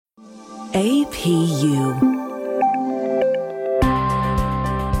APU.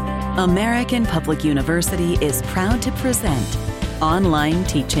 American Public University is proud to present Online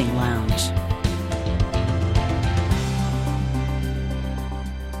Teaching Lounge.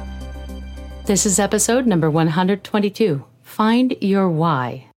 This is episode number 122, Find Your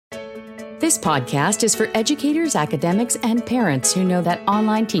Why. This podcast is for educators, academics, and parents who know that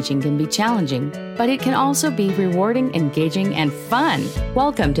online teaching can be challenging, but it can also be rewarding, engaging, and fun.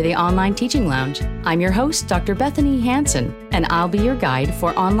 Welcome to the Online Teaching Lounge. I'm your host, Dr. Bethany Hansen, and I'll be your guide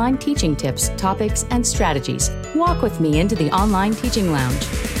for online teaching tips, topics, and strategies. Walk with me into the Online Teaching Lounge.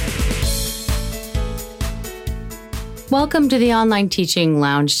 Welcome to the Online Teaching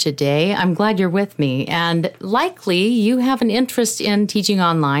Lounge today. I'm glad you're with me, and likely you have an interest in teaching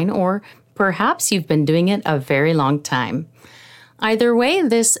online, or perhaps you've been doing it a very long time. Either way,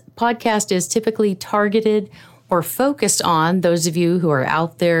 this podcast is typically targeted or focused on those of you who are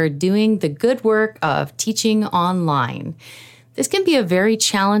out there doing the good work of teaching online. This can be a very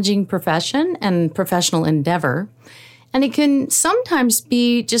challenging profession and professional endeavor, and it can sometimes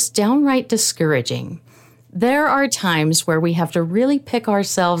be just downright discouraging. There are times where we have to really pick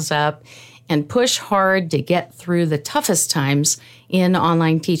ourselves up and push hard to get through the toughest times in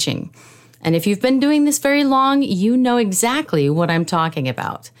online teaching. And if you've been doing this very long, you know exactly what I'm talking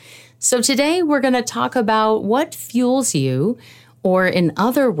about. So today we're going to talk about what fuels you, or in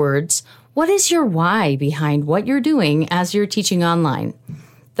other words, what is your why behind what you're doing as you're teaching online?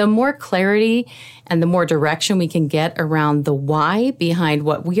 The more clarity and the more direction we can get around the why behind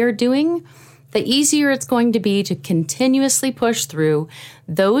what we are doing, the easier it's going to be to continuously push through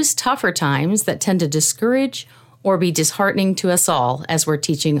those tougher times that tend to discourage or be disheartening to us all as we're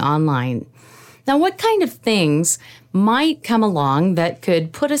teaching online. Now, what kind of things might come along that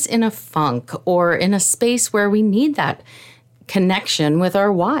could put us in a funk or in a space where we need that connection with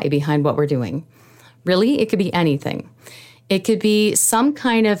our why behind what we're doing? Really, it could be anything. It could be some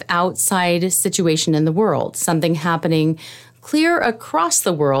kind of outside situation in the world, something happening clear across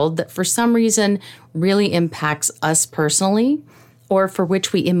the world that for some reason really impacts us personally, or for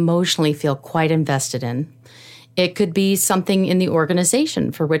which we emotionally feel quite invested in. It could be something in the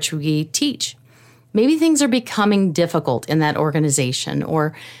organization for which we teach. Maybe things are becoming difficult in that organization,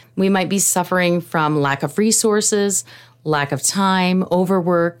 or we might be suffering from lack of resources, lack of time,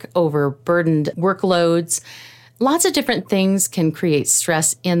 overwork, overburdened workloads. Lots of different things can create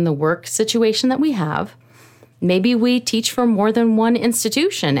stress in the work situation that we have. Maybe we teach for more than one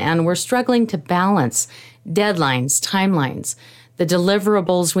institution and we're struggling to balance deadlines, timelines, the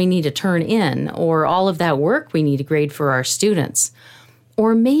deliverables we need to turn in, or all of that work we need to grade for our students.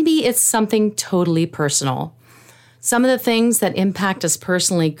 Or maybe it's something totally personal. Some of the things that impact us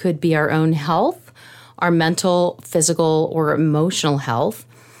personally could be our own health, our mental, physical, or emotional health,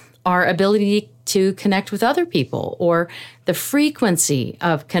 our ability to connect with other people, or the frequency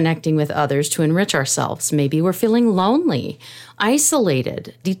of connecting with others to enrich ourselves. Maybe we're feeling lonely,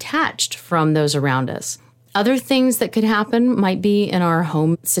 isolated, detached from those around us. Other things that could happen might be in our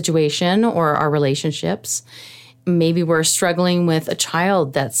home situation or our relationships. Maybe we're struggling with a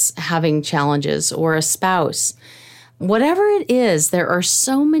child that's having challenges, or a spouse. Whatever it is, there are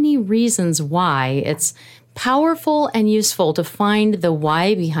so many reasons why it's powerful and useful to find the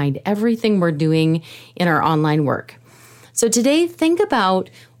why behind everything we're doing in our online work. So today, think about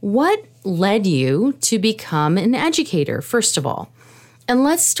what led you to become an educator, first of all. And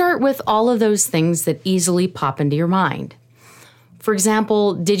let's start with all of those things that easily pop into your mind. For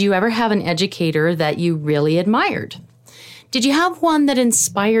example, did you ever have an educator that you really admired? Did you have one that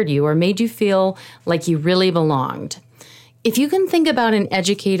inspired you or made you feel like you really belonged? If you can think about an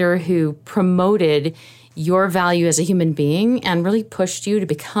educator who promoted your value as a human being and really pushed you to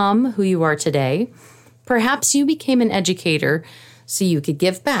become who you are today, perhaps you became an educator so you could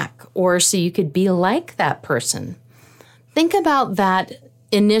give back or so you could be like that person. Think about that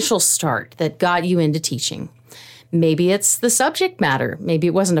initial start that got you into teaching. Maybe it's the subject matter. Maybe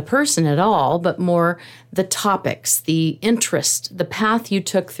it wasn't a person at all, but more the topics, the interest, the path you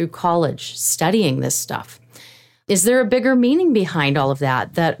took through college studying this stuff. Is there a bigger meaning behind all of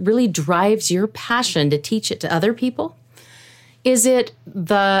that really drives your passion to teach it to other people? Is it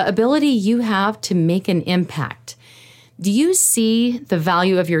the ability you have to make an impact? Do you see the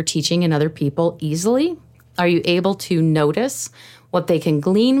value of your teaching in other people easily? Are you able to notice what they can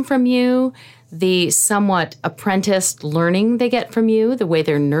glean from you, the somewhat apprenticed learning they get from you, the way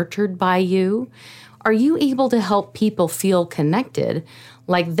they're nurtured by you? Are you able to help people feel connected,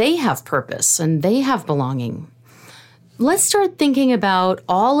 like they have purpose and they have belonging? Let's start thinking about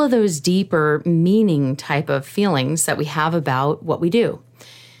all of those deeper meaning type of feelings that we have about what we do.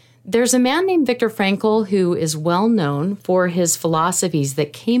 There's a man named Viktor Frankl who is well known for his philosophies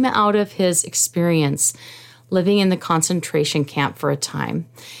that came out of his experience living in the concentration camp for a time.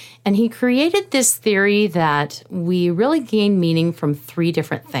 And he created this theory that we really gain meaning from three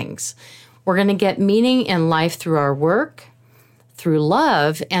different things. We're going to get meaning in life through our work, through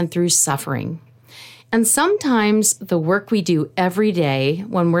love, and through suffering. And sometimes the work we do every day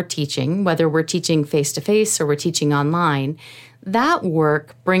when we're teaching, whether we're teaching face-to-face or we're teaching online, that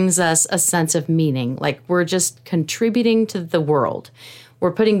work brings us a sense of meaning, like we're just contributing to the world.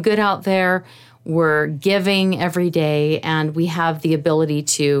 We're putting good out there, we're giving every day, and we have the ability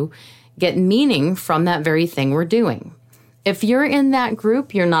to get meaning from that very thing we're doing. If you're in that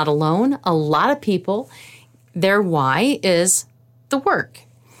group, you're not alone. A lot of people, their why is the work.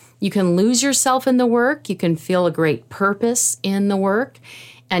 You can lose yourself in the work. You can feel a great purpose in the work.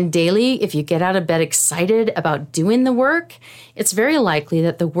 And daily, if you get out of bed excited about doing the work, it's very likely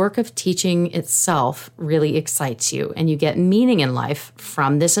that the work of teaching itself really excites you and you get meaning in life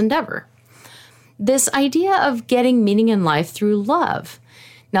from this endeavor. This idea of getting meaning in life through love.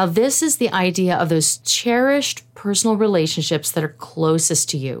 Now, this is the idea of those cherished personal relationships that are closest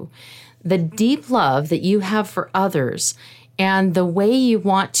to you, the deep love that you have for others, and the way you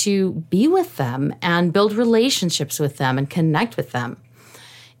want to be with them and build relationships with them and connect with them.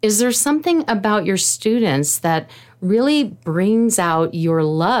 Is there something about your students that really brings out your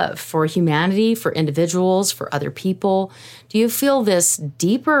love for humanity, for individuals, for other people? Do you feel this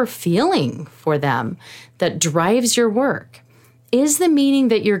deeper feeling for them that drives your work? Is the meaning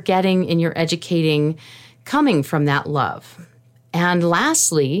that you're getting in your educating coming from that love? And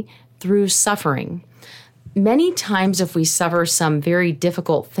lastly, through suffering. Many times if we suffer some very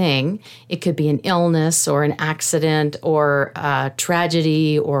difficult thing, it could be an illness or an accident or a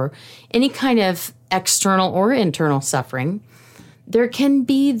tragedy or any kind of external or internal suffering, there can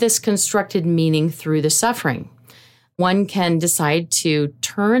be this constructed meaning through the suffering. One can decide to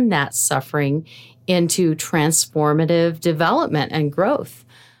turn that suffering into transformative development and growth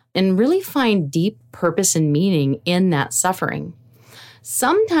and really find deep purpose and meaning in that suffering.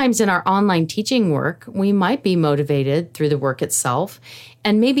 Sometimes in our online teaching work, we might be motivated through the work itself,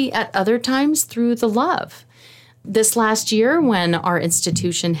 and maybe at other times through the love. This last year, when our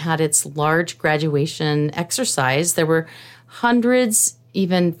institution had its large graduation exercise, there were hundreds,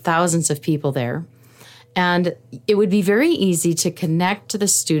 even thousands of people there. And it would be very easy to connect to the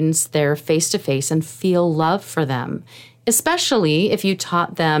students there face-to-face and feel love for them, especially if you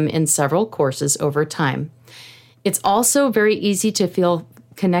taught them in several courses over time. It's also very easy to feel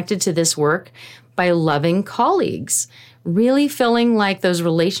connected to this work by loving colleagues, really feeling like those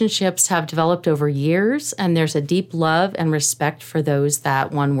relationships have developed over years and there's a deep love and respect for those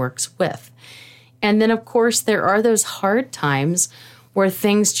that one works with. And then, of course, there are those hard times where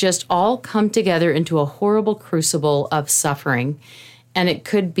things just all come together into a horrible crucible of suffering. And it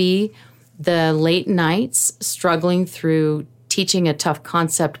could be the late nights struggling through teaching a tough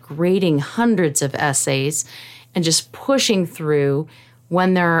concept, grading hundreds of essays, and just pushing through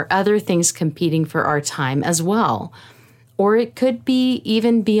when there are other things competing for our time as well. Or it could be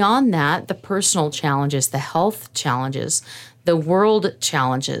even beyond that, the personal challenges, the health challenges, the world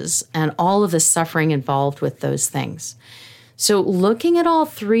challenges, and all of the suffering involved with those things. So looking at all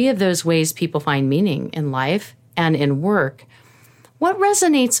three of those ways people find meaning in life and in work, what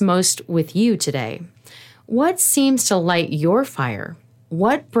resonates most with you today? What seems to light your fire?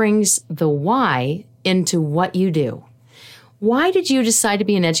 What brings the why into what you do? Why did you decide to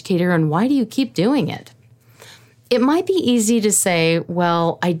be an educator and why do you keep doing it? It might be easy to say,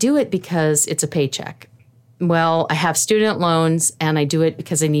 well, I do it because it's a paycheck. Well, I have student loans and I do it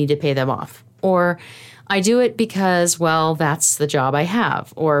because I need to pay them off. Or I do it because, well, that's the job I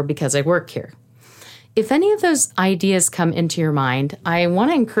have, or because I work here. If any of those ideas come into your mind, I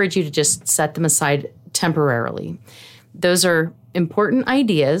want to encourage you to just set them aside temporarily. Those are important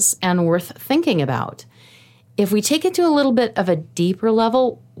ideas and worth thinking about. If we take it to a little bit of a deeper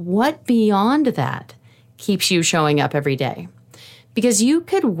level, what beyond that keeps you showing up every day? Because you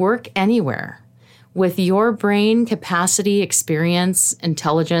could work anywhere. With your brain capacity, experience,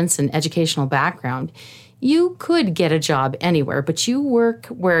 intelligence, and educational background, you could get a job anywhere, but you work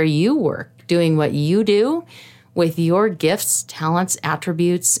where you work, doing what you do with your gifts, talents,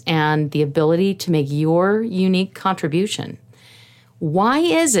 attributes, and the ability to make your unique contribution. Why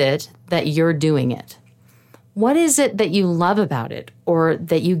is it that you're doing it? What is it that you love about it or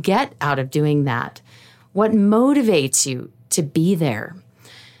that you get out of doing that? What motivates you to be there?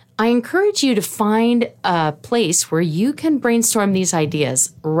 I encourage you to find a place where you can brainstorm these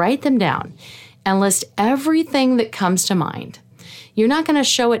ideas, write them down, and list everything that comes to mind. You're not going to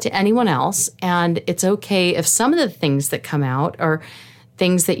show it to anyone else, and it's okay if some of the things that come out are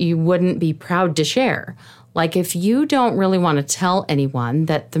things that you wouldn't be proud to share. Like if you don't really want to tell anyone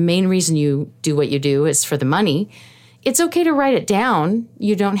that the main reason you do what you do is for the money, it's okay to write it down.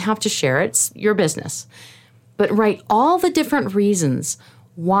 You don't have to share it. It's your business. But write all the different reasons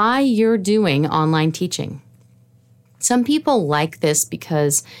why you're doing online teaching. Some people like this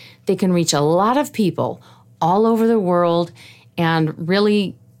because they can reach a lot of people all over the world and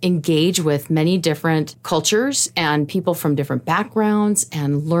really engage with many different cultures and people from different backgrounds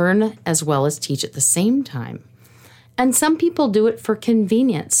and learn as well as teach at the same time. And some people do it for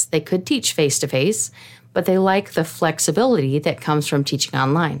convenience. They could teach face-to-face, but they like the flexibility that comes from teaching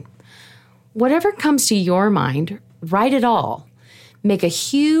online. Whatever comes to your mind, write it all. Make a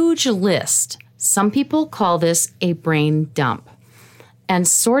huge list. Some people call this a brain dump. And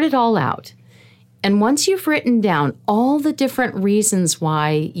sort it all out. And once you've written down all the different reasons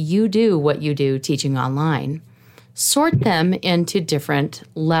why you do what you do teaching online, sort them into different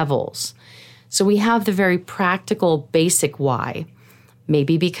levels. So we have the very practical, basic why.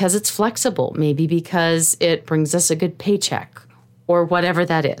 Maybe because it's flexible, maybe because it brings us a good paycheck, or whatever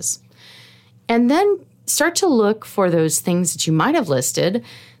that is. And then start to look for those things that you might have listed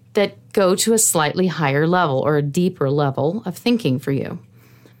that go to a slightly higher level or a deeper level of thinking for you.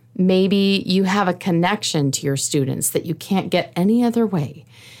 Maybe you have a connection to your students that you can't get any other way.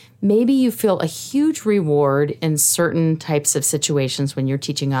 Maybe you feel a huge reward in certain types of situations when you're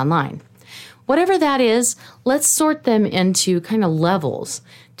teaching online. Whatever that is, let's sort them into kind of levels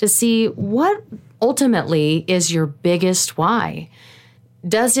to see what ultimately is your biggest why.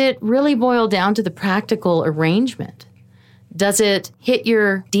 Does it really boil down to the practical arrangement? Does it hit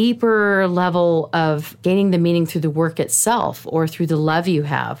your deeper level of gaining the meaning through the work itself, or through the love you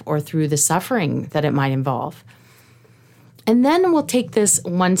have, or through the suffering that it might involve? And then we'll take this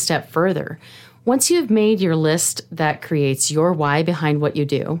one step further. Once you've made your list that creates your why behind what you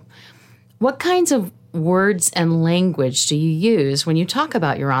do, what kinds of words and language do you use when you talk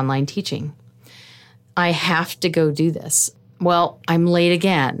about your online teaching? I have to go do this. Well, I'm late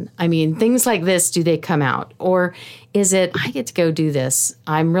again. I mean, things like this, do they come out? Or is it, I get to go do this.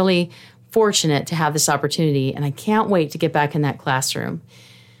 I'm really fortunate to have this opportunity, and I can't wait to get back in that classroom.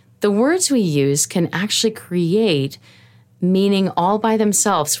 The words we use can actually create meaning all by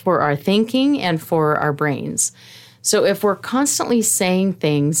themselves for our thinking and for our brains. So if we're constantly saying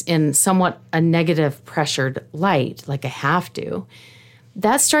things in somewhat a negative pressured light, like I have to,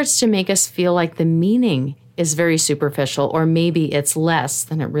 that starts to make us feel like the meaning is very superficial, or maybe it's less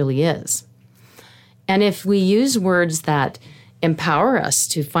than it really is. And if we use words that empower us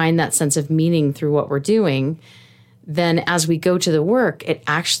to find that sense of meaning through what we're doing, then as we go to the work, it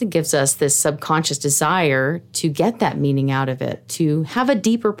actually gives us this subconscious desire to get that meaning out of it, to have a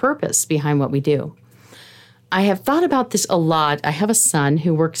deeper purpose behind what we do. I have thought about this a lot. I have a son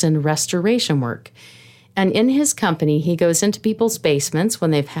who works in restoration work. And in his company, he goes into people's basements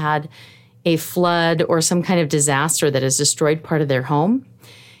when they've had a flood or some kind of disaster that has destroyed part of their home.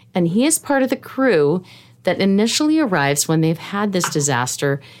 And he is part of the crew that initially arrives when they've had this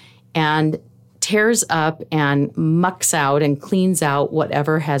disaster and tears up and mucks out and cleans out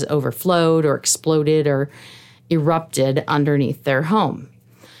whatever has overflowed or exploded or erupted underneath their home.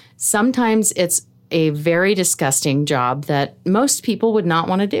 Sometimes it's a very disgusting job that most people would not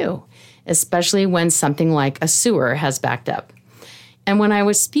want to do, especially when something like a sewer has backed up. And when I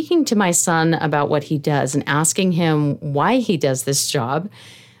was speaking to my son about what he does and asking him why he does this job,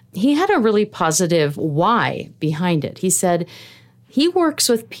 he had a really positive why behind it. He said he works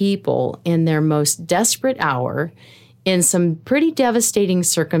with people in their most desperate hour in some pretty devastating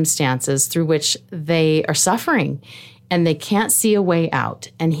circumstances through which they are suffering and they can't see a way out.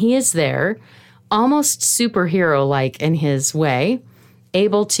 And he is there, almost superhero-like in his way,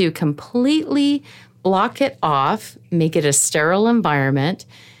 able to completely block it off, make it a sterile environment,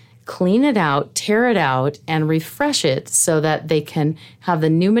 clean it out, tear it out, and refresh it so that they can have the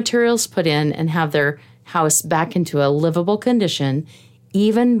new materials put in and have their house back into a livable condition,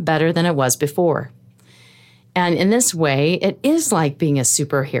 even better than it was before. And in this way, it is like being a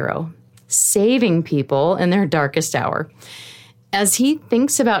superhero, saving people in their darkest hour. As he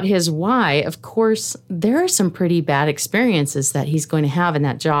thinks about his why, of course, there are some pretty bad experiences that he's going to have in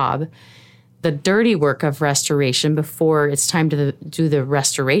that job. The dirty work of restoration before it's time to do the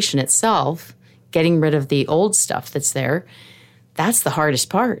restoration itself, getting rid of the old stuff that's there, that's the hardest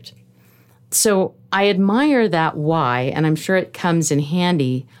part. So I admire that why, and I'm sure it comes in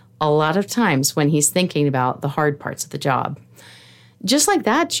handy a lot of times when he's thinking about the hard parts of the job. Just like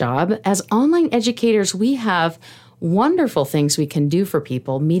that job, as online educators, we have wonderful things we can do for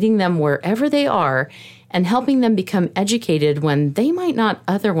people, meeting them wherever they are and helping them become educated when they might not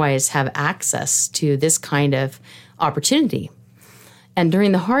otherwise have access to this kind of opportunity. And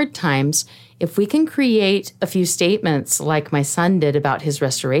during the hard times, if we can create a few statements like my son did about his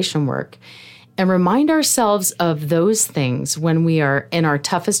restoration work and remind ourselves of those things when we are in our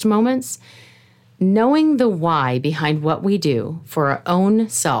toughest moments, knowing the why behind what we do for our own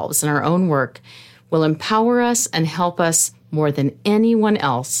selves and our own work will empower us and help us more than anyone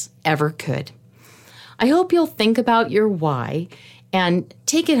else ever could. I hope you'll think about your why and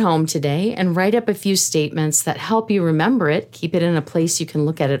take it home today and write up a few statements that help you remember it, keep it in a place you can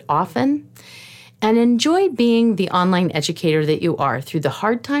look at it often, and enjoy being the online educator that you are through the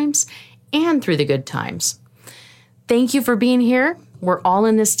hard times and through the good times. Thank you for being here. We're all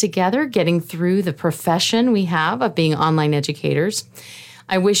in this together, getting through the profession we have of being online educators.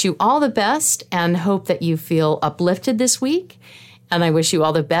 I wish you all the best and hope that you feel uplifted this week. And I wish you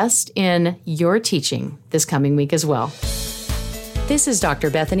all the best in your teaching this coming week as well. This is Dr.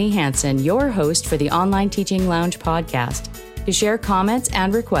 Bethany Hansen, your host for the Online Teaching Lounge podcast. To share comments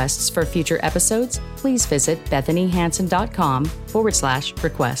and requests for future episodes, please visit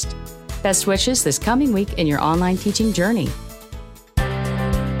bethanyhansen.com/request. Best wishes this coming week in your online teaching journey.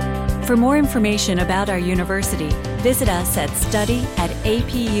 For more information about our university, visit us at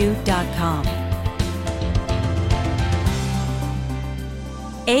study@apu.com.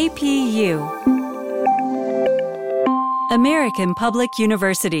 APU, American Public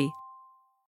University.